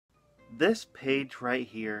This page right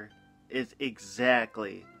here is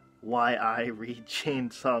exactly why I read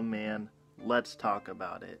Chainsaw Man. Let's talk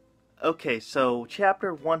about it. Okay, so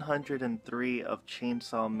chapter 103 of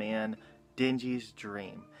Chainsaw Man, Denji's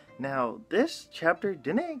Dream. Now, this chapter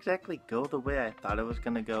didn't exactly go the way I thought it was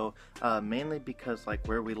gonna go, mainly because, like,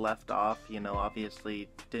 where we left off, you know, obviously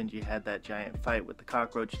Denji had that giant fight with the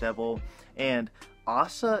cockroach devil, and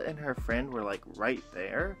Asa and her friend were, like, right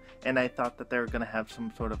there, and I thought that they were gonna have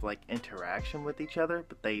some sort of, like, interaction with each other,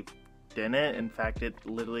 but they didn't. In fact, it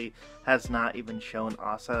literally has not even shown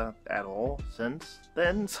Asa at all since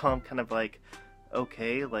then, so I'm kind of like,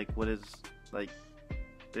 okay, like, what is, like,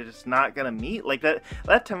 they're just not gonna meet? Like,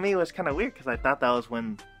 that to me was kind of weird, because I thought that was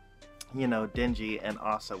when, you know, Denji and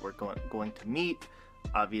Asa were going to meet.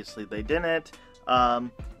 Obviously they didn't.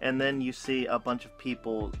 And then you see a bunch of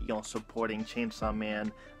people, you know, supporting Chainsaw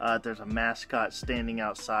Man. There's a mascot standing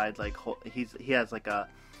outside, like, he has like a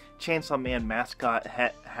Chainsaw Man mascot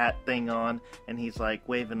hat thing on, and he's like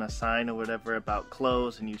waving a sign or whatever about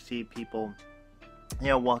clothes, and you see people, you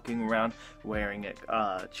know, walking around wearing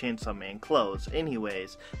Chainsaw Man clothes.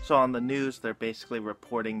 Anyways, so on the news, they're basically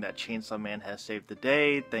reporting that Chainsaw Man has saved the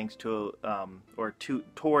day thanks to,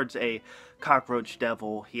 towards a cockroach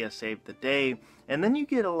devil. He has saved the day. And then you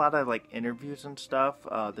get a lot of, like, interviews and stuff.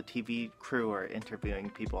 The TV crew are interviewing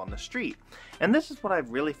people on the street. And this is what I've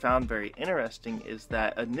really found very interesting, is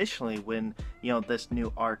that initially when, you know, this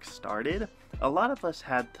new arc started, a lot of us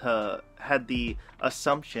had the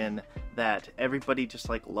assumption that everybody just,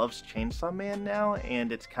 like, loves Chainsaw Man now,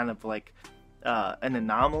 and it's kind of like an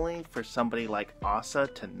anomaly for somebody like Asa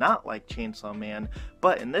to not like Chainsaw Man.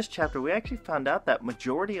 But in this chapter, we actually found out that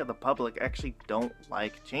majority of the public actually don't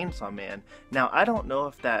like Chainsaw Man. Now, I don't know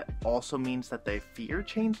if that also means that they fear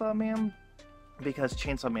Chainsaw Man, because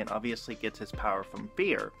Chainsaw Man obviously gets his power from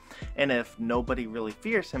fear. And if nobody really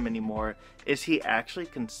fears him anymore, is he actually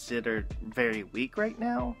considered very weak right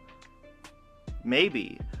now?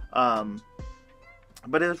 Maybe.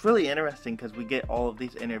 But it was really interesting, because we get all of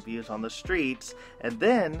these interviews on the streets, and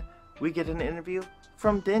then we get an interview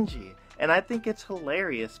from Denji. And I think it's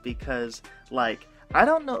hilarious because, like, I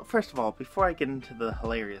don't know, first of all, before I get into the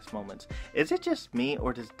hilarious moments, is it just me,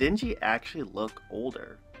 or does Denji actually look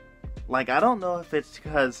older? Like, I don't know if it's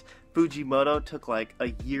because Fujimoto took like a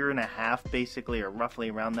year and a half, basically, or roughly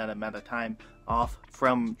around that amount of time off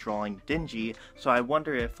from drawing Denji, so I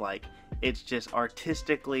wonder if, like, it's just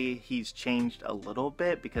artistically he's changed a little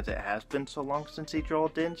bit because it has been so long since he drew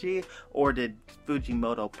Denji, or did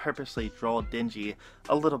Fujimoto purposely draw Denji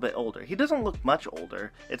a little bit older? He doesn't look much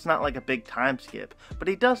older, it's not like a big time skip, but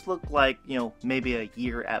he does look like, you know, maybe a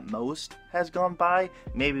year at most has gone by,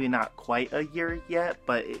 maybe not quite a year yet,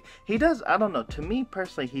 but he does, I don't know, to me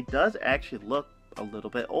personally, he does actually look a little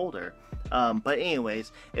bit older. But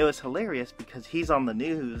anyways, it was hilarious because he's on the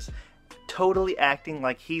news totally acting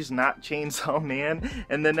like he's not Chainsaw Man,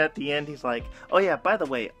 and then at the end he's like, oh yeah, by the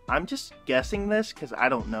way, I'm just guessing this because I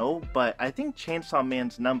don't know, but I think Chainsaw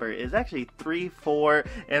Man's number is actually 34,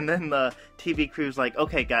 and then the TV crew's like,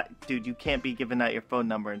 okay, dude, you can't be giving out your phone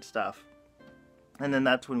number and stuff. And then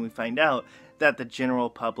that's when we find out that the general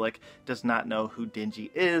public does not know who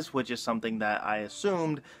Denji is, which is something that I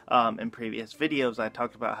assumed in previous videos. I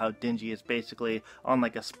talked about how Denji is basically on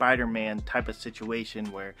like a Spider-Man type of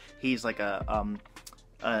situation where he's like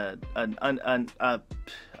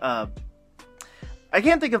I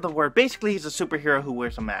can't think of the word. Basically, he's a superhero who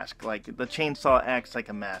wears a mask. Like, the chainsaw acts like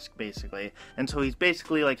a mask, basically. And so he's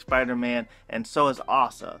basically like Spider-Man, and so is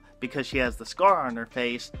Asa, because she has the scar on her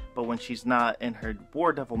face, but when she's not in her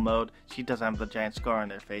War Devil mode, she doesn't have the giant scar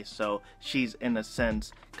on her face, so she's, in a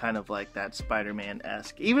sense, kind of like that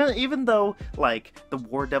Spider-Man-esque. Even though, like, the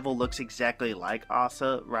War Devil looks exactly like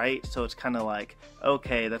Asa, right? So it's kind of like,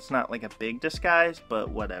 okay, that's not like a big disguise, but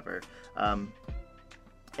whatever.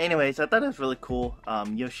 Anyways, I thought it was really cool.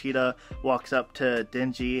 Yoshida walks up to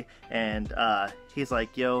Denji, and he's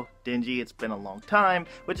like, yo, Denji, it's been a long time,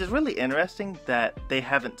 which is really interesting that they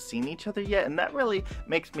haven't seen each other yet, and that really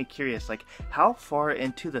makes me curious, like, how far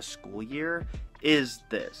into the school year is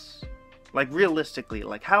this? Like, realistically,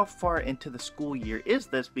 like, how far into the school year is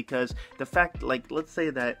this? Because the fact, like, let's say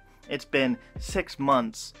that it's been 6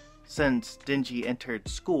 months since Denji entered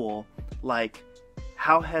school, like,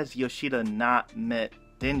 how has Yoshida not met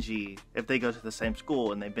Denji if they go to the same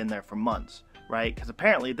school and they've been there for months, right? Because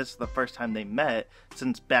apparently this is the first time they met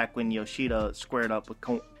since back when Yoshida squared up with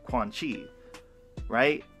Quan Chi,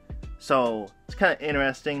 right? So it's kind of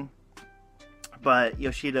interesting, but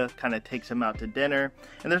Yoshida kind of takes him out to dinner,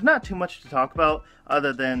 and there's not too much to talk about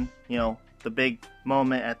other than, you know, the big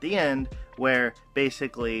moment at the end where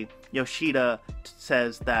basically Yoshida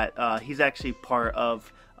says that he's actually part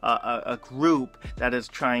of a group that is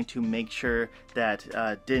trying to make sure that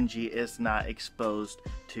Denji is not exposed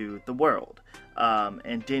to the world.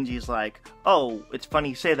 And Denji's like, oh, it's funny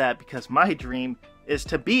you say that because my dream is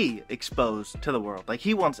to be exposed to the world. Like,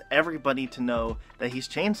 he wants everybody to know that he's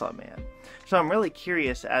Chainsaw Man. So I'm really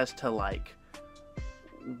curious as to, like,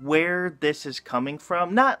 where this is coming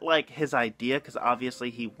from. Not, like, his idea, because obviously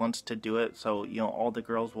he wants to do it so, all the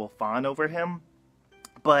girls will fawn over him.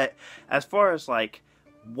 But as far as, like,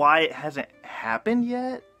 why it hasn't happened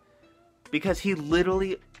yet, because he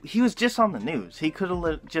was just on the news. He could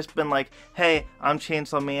have just been like, hey, I'm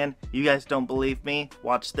Chainsaw Man, you guys don't believe me,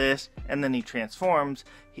 watch this, and then he transforms.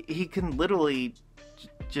 He can literally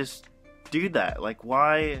just do that. Like,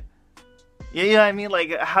 why? Yeah, I mean,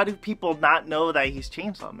 like, how do people not know that he's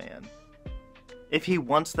Chainsaw Man if he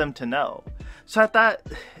wants them to know? So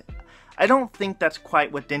I don't think that's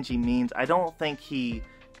quite what Denji means. I don't think he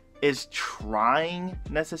is trying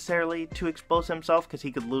necessarily to expose himself, because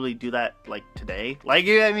he could literally do that, like, today. Like,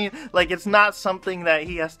 I mean, like, it's not something that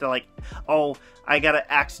he has to, like, oh, I gotta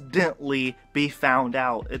accidentally be found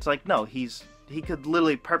out. It's like, no, he could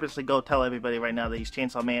literally purposely go tell everybody right now that he's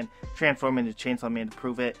Chainsaw Man, transform into Chainsaw Man to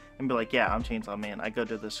prove it, and be like, yeah, I'm Chainsaw Man, I go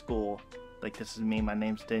to this school, like, this is me, my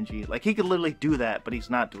name's Denji. Like, he could literally do that, but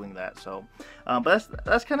he's not doing that. So but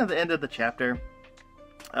that's kind of the end of the chapter.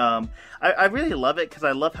 I really love it because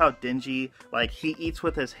I love how Denji, like, he eats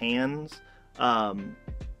with his hands and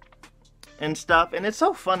stuff, and it's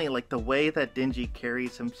so funny, like, the way that Denji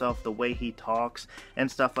carries himself, the way he talks and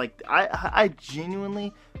stuff. Like, I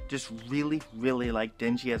genuinely just really like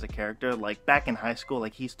Denji as a character. Like, back in high school,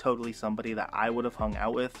 like, he's totally somebody that I would have hung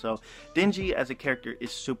out with. So Denji as a character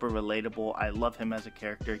is super relatable. I love him as a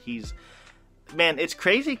character. Man, it's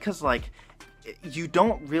crazy because, like, you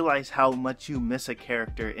don't realize how much you miss a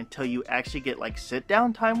character until you actually get, like, sit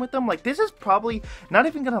down time with them. Like, this is probably, not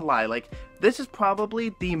even gonna lie, like, this is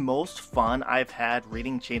probably the most fun I've had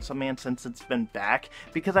reading Chainsaw Man since it's been back,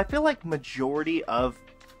 because I feel like majority of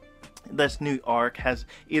this new arc has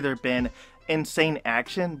either been insane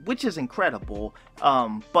action, which is incredible,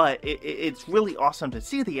 but it's really awesome to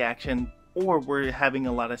see the action, or we're having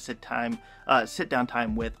a lot of sit down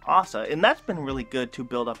time with Asa, and that's been really good to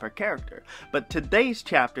build up her character. But today's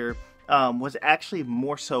chapter was actually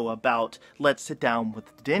more so about, let's sit down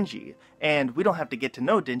with Denji, and we don't have to get to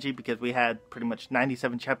know Denji because we had pretty much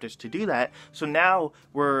 97 chapters to do that. So now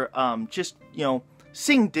we're just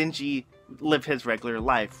seeing Denji live his regular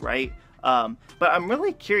life, right? But I'm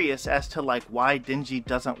really curious as to, like, why Denji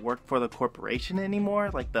doesn't work for the corporation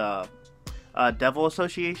anymore, like the Devil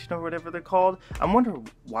Association or whatever they're called. I'm wondering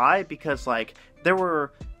why, because, like,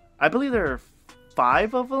 I believe there are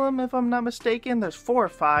 5 of them, if I'm not mistaken. There's 4 or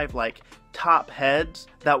 5, like, top heads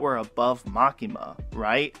that were above Makima,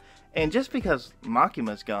 right? And just because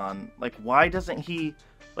Makima's gone, like, why doesn't he,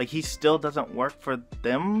 like, he still doesn't work for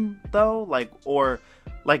them, though? Like, or,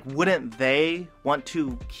 like, wouldn't they want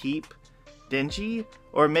to keep Denji?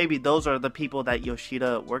 Or maybe those are the people that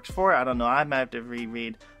Yoshida works for? I don't know. I might have to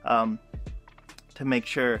reread to make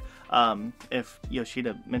sure if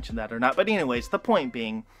Yoshida mentioned that or not. But anyways, the point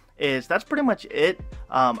being is that's pretty much it.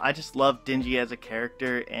 I just love Denji as a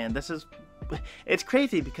character, and it's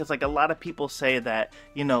crazy because, like, a lot of people say that,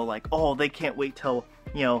 like, oh, they can't wait till,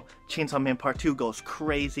 Chainsaw Man Part 2 goes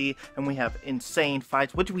crazy and we have insane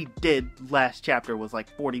fights, which we did. Last chapter was like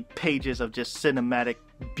 40 pages of just cinematic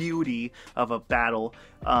beauty of a battle,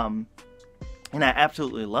 and I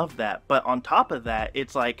absolutely love that. But on top of that,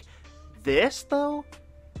 it's like, this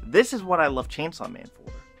is what I love Chainsaw Man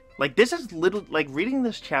for. Like, this is like, reading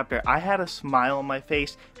this chapter, I had a smile on my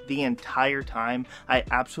face the entire time. I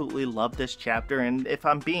absolutely love this chapter, and if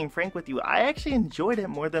I'm being frank with you, I actually enjoyed it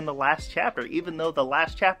more than the last chapter, even though the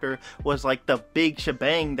last chapter was like the big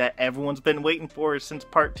shebang that everyone's been waiting for since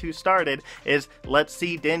Part 2 started, is let's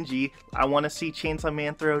see Denji, I want to see Chainsaw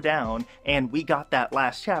Man throw down, and we got that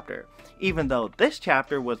last chapter. Even though this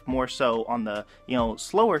chapter was more so on the,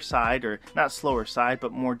 slower side, or not slower side,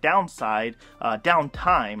 but more downside,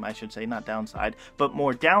 downtime, I should say, not downside, but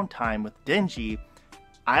more downtime with Denji,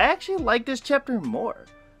 I actually like this chapter more.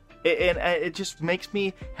 And it just makes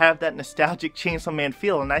me have that nostalgic Chainsaw Man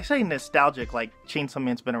feel. And I say nostalgic like Chainsaw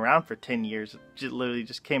Man's been around for 10 years. It literally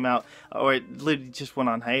just came out, or it literally just went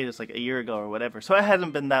on hiatus like a year ago or whatever. So it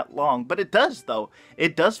hasn't been that long. But it does, though.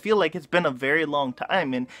 It does feel like it's been a very long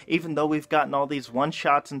time. And even though we've gotten all these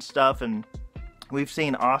one-shots and stuff, and we've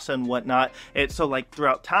seen Asa and whatnot, so, like,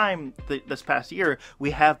 throughout time, this past year,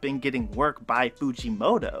 we have been getting work by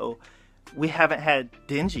Fujimoto. We haven't had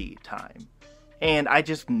Denji time. and I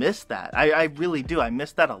just miss that. I really do. I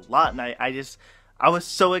miss that a lot, and I was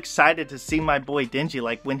so excited to see my boy Denji.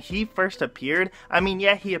 Like, when he first appeared, I mean,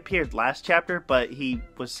 yeah, he appeared last chapter, but he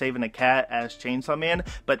was saving a cat as Chainsaw Man.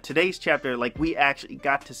 But today's chapter, like, we actually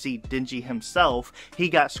got to see Denji himself. He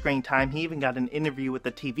got screen time. He even got an interview with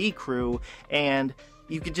the TV crew, and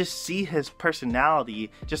you could just see his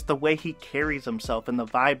personality, just the way he carries himself, and the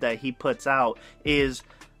vibe that he puts out is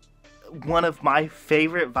one of my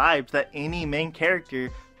favorite vibes that any main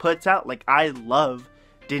character puts out. Like, I love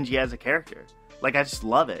Denji as a character. Like, I just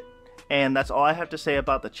love it. And that's all I have to say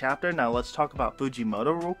about the chapter. Now let's talk about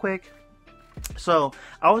Fujimoto real quick. So,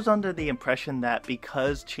 I was under the impression that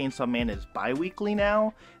because Chainsaw Man is bi-weekly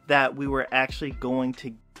now, that we were actually going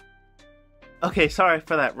to... Okay, sorry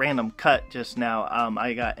for that random cut just now.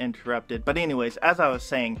 I got interrupted. But anyways, as I was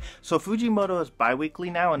saying, so Fujimoto is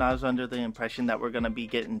bi-weekly now, and I was under the impression that we're going to be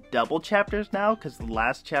getting double chapters now, because the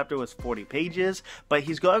last chapter was 40 pages, but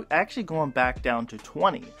he's actually going back down to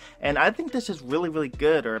 20. And I think this is really, really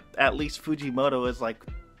good, or at least Fujimoto is like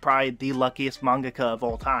probably the luckiest mangaka of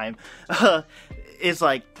all time. Is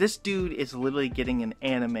like, this dude is literally getting an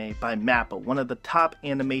anime by Mappa, one of the top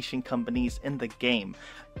animation companies in the game.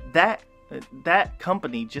 That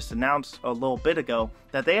company just announced a little bit ago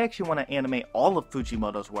that they actually want to animate all of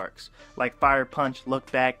Fujimoto's works, like Fire Punch,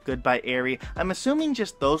 Look Back, Goodbye Eri. I'm assuming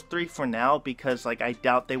just those 3 for now, because like I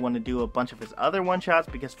doubt they want to do a bunch of his other one-shots,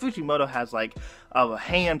 because Fujimoto has like a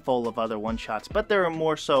handful of other one-shots, but they're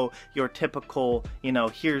more so your typical, you know,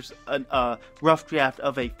 here's a rough draft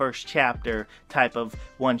of a first chapter type of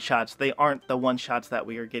one-shots. They aren't the one-shots that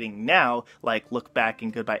we are getting now, like Look Back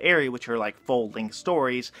and Goodbye Eri, which are like full-length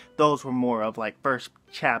stories. Those were more of like first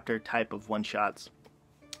chapter type of one-shots.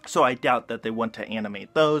 So I doubt that they want to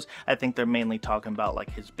animate those. I think they're mainly talking about like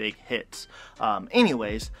his big hits.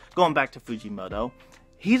 Anyways, going back to Fujimoto,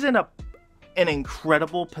 he's in an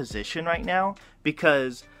incredible position right now,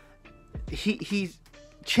 because he's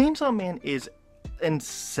Chainsaw Man is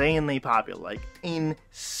insanely popular, like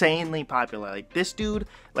insanely popular. Like, this dude,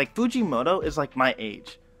 like Fujimoto is like my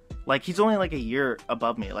age. Like, he's only like a year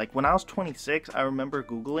above me. Like, when I was 26, I remember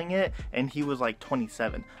Googling it, and he was like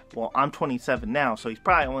 27. Well, I'm 27 now, so he's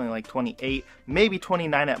probably only like 28, maybe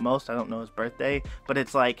 29 at most. I don't know his birthday. But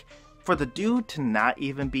it's like, for the dude to not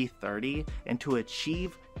even be 30 and to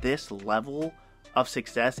achieve this level of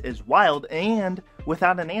success is wild, and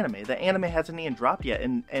without an anime. The anime hasn't even dropped yet,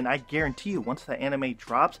 and I guarantee you, once the anime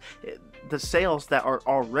drops, the sales that are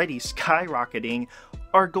already skyrocketing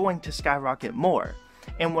are going to skyrocket more.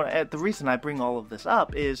 And the reason I bring all of this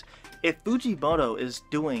up is, if Fujimoto is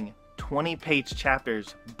doing 20-page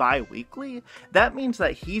chapters bi-weekly, that means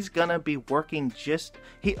that he's gonna be working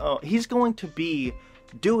he's going to be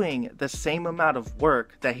doing the same amount of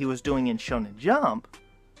work that he was doing in Shonen Jump,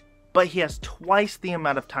 but he has twice the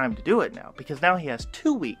amount of time to do it now, because now he has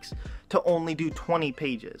 2 weeks to only do 20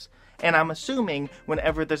 pages. And I'm assuming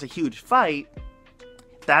whenever there's a huge fight,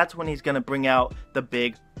 that's when he's going to bring out the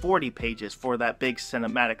big 40 pages for that big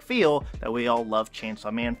cinematic feel that we all love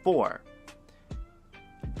Chainsaw Man for.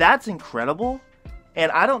 That's incredible,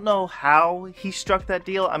 and I don't know how he struck that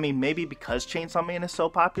deal. I mean, maybe because Chainsaw Man is so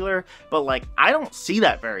popular, but like, I don't see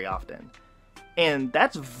that very often. And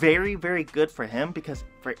that's very, very good for him, because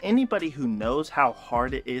for anybody who knows how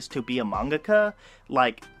hard it is to be a mangaka,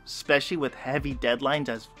 like, especially with heavy deadlines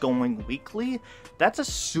as going weekly, that's a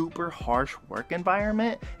super harsh work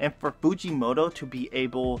environment. And for Fujimoto to be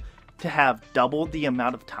able to have double the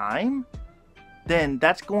amount of time, then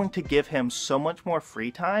that's going to give him so much more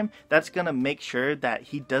free time. That's going to make sure that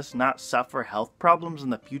he does not suffer health problems in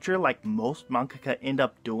the future, like most mangaka end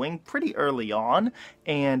up doing pretty early on.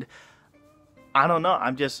 And I don't know,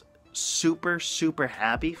 I'm just super, super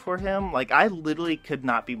happy for him. Like, I literally could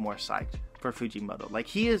not be more psyched for Fujimoto. Like,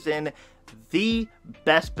 he is in the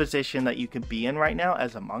best position that you could be in right now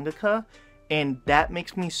as a mangaka, and that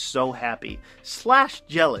makes me so happy /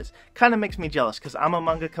 jealous. Kind of makes me jealous, because I'm a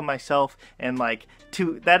mangaka myself, and like,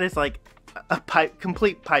 that is like a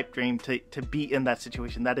complete pipe dream to be in that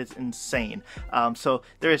situation. That is insane. So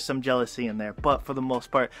there is some jealousy in there, but for the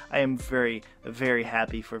most part, I am very, very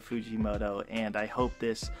happy for Fujimoto, and I hope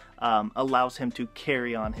this allows him to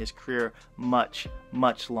carry on his career much,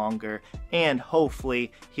 much longer, and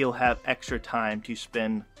hopefully he'll have extra time to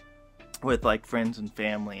spend with like friends and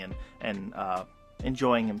family and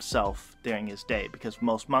enjoying himself during his day, because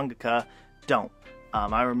most mangaka don't.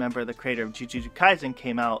 I remember the creator of Jujutsu Kaisen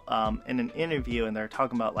came out in an interview, and they're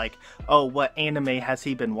talking about like, oh, what anime has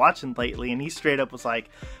he been watching lately? And he straight up was like,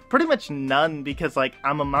 pretty much none, because like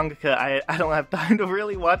I'm a mangaka, I don't have time to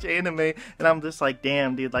really watch anime. And I'm just like,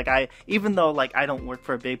 damn, dude, like even though like I don't work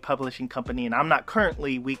for a big publishing company, and I'm not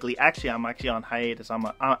currently weekly, I'm actually on hiatus.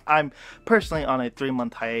 I'm personally on a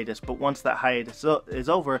 3-month hiatus, but once that hiatus is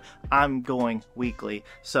over, I'm going weekly.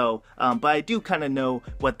 So but I do kind of know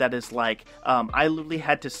what that is like. I literally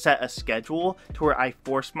had to set a schedule to where I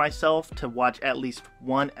forced myself to watch at least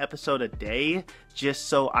one episode a day, just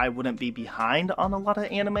so I wouldn't be behind on a lot of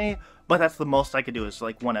anime. But that's the most I could do, is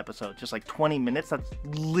like one episode, just like 20 minutes. That's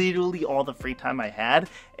literally all the free time I had,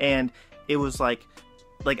 and it was like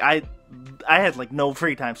I had like no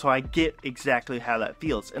free time, so I get exactly how that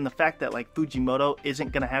feels. And the fact that like Fujimoto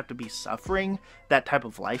isn't gonna have to be suffering that type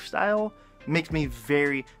of lifestyle makes me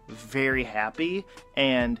very, very happy,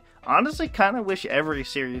 and honestly kind of wish every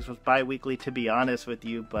series was bi-weekly, to be honest with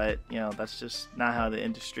you, but you know, that's just not how the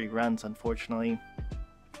industry runs, unfortunately.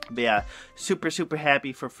 But yeah, super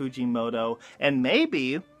happy for Fujimoto, and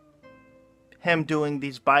maybe him doing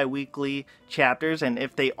these bi-weekly chapters, and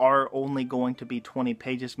if they are only going to be 20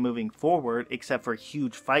 pages moving forward, except for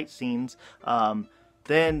huge fight scenes,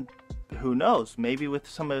 then who knows, maybe with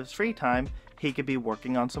some of his free time he could be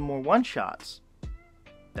working on some more one-shots.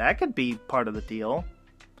 That could be part of the deal.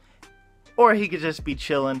 Or he could just be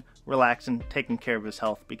chilling, relaxing, taking care of his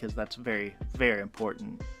health, because that's very, very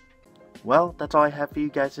important. Well, that's all I have for you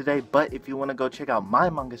guys today, but if you want to go check out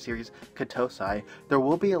my manga series, Katosai, there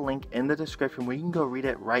will be a link in the description where you can go read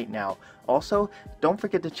it right now. Also, don't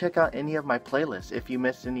forget to check out any of my playlists. If you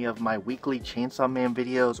missed any of my weekly Chainsaw Man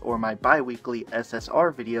videos or my bi-weekly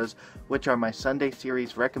SSR videos, which are my Sunday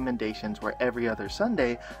series recommendations, where every other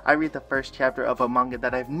Sunday I read the first chapter of a manga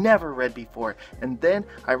that I've never read before, and then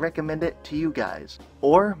I recommend it to you guys.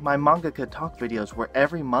 Or my Mangaka Talk videos, where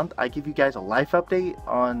every month I give you guys a life update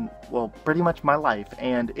on, well, pretty much my life,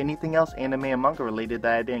 and anything else anime and manga related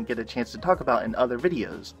that I didn't get a chance to talk about in other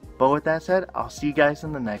videos. But with that said, I'll see you guys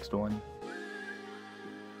in the next one.